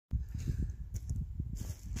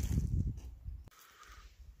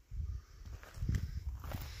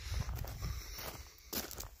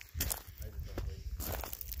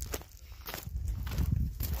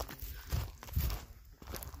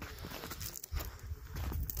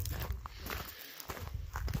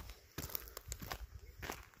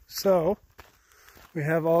So we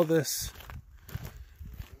have all this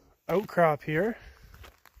outcrop here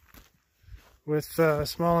with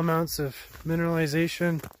small amounts of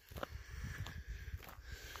mineralization.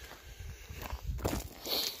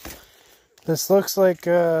 This looks like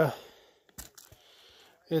it's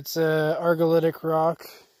a argillitic rock.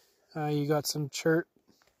 You got some chert,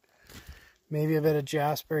 maybe a bit of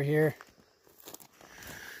jasper here.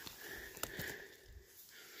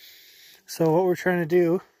 So what we're trying to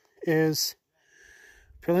do is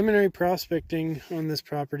preliminary prospecting on this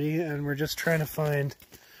property, and we're just trying to find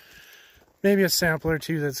maybe a sample or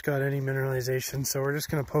two that's got any mineralization. So we're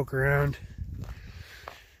just going to poke around,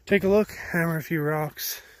 take a look, hammer a few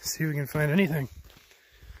rocks, see if we can find anything.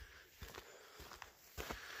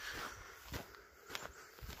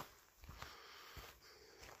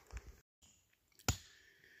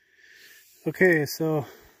 Okay, so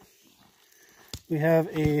we have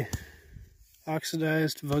a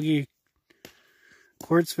oxidized vuggy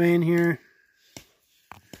quartz vein here,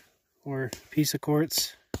 or piece of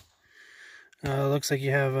quartz. Looks like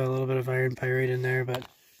you have a little bit of iron pyrite in there, but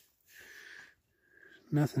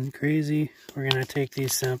nothing crazy. We're going to take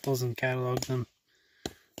these samples and catalog them.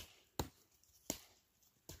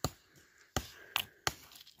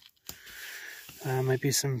 Might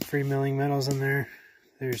be some free milling metals in there.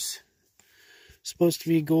 There's supposed to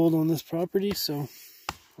be gold on this property, so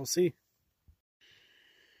we'll see.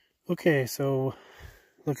 Okay, so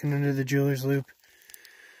looking under the jeweler's loop,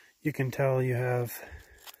 you can tell you have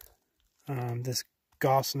this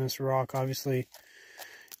gossinous rock. Obviously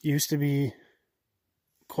used to be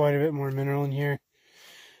quite a bit more mineral in here.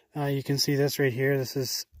 You can see this right here. This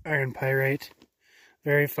is iron pyrite,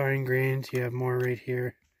 very fine grained. You have more right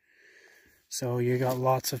here, so you got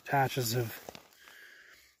lots of patches of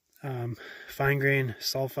fine grain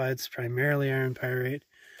sulfides, primarily iron pyrite.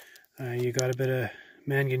 You got a bit of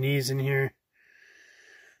manganese in here,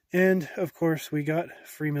 and of course we got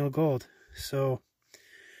free mill gold. So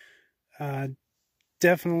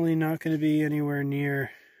definitely not going to be anywhere near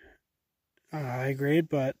high grade,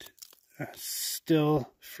 but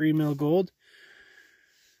still free mill gold.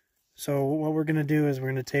 So what we're going to do is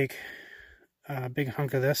we're going to take a big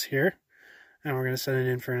hunk of this here, and we're going to send it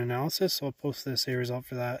in for an analysis. So I'll post the assay result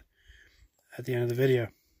for that at the end of the video.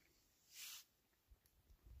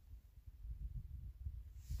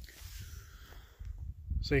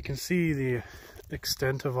 So you can see the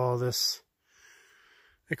extent of all this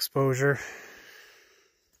exposure.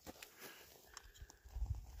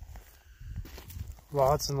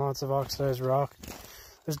 Lots and lots of oxidized rock.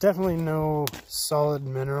 There's definitely no solid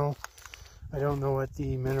mineral. I don't know what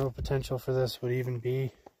the mineral potential for this would even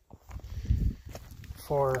be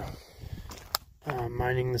for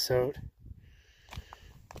mining this out.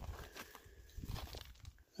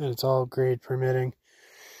 And it's all grade permitting.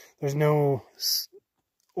 There's no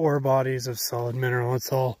ore bodies of solid mineral.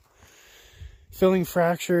 It's all filling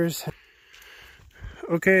fractures.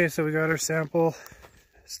 Okay, so we got our sample.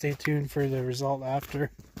 Stay tuned for the result after.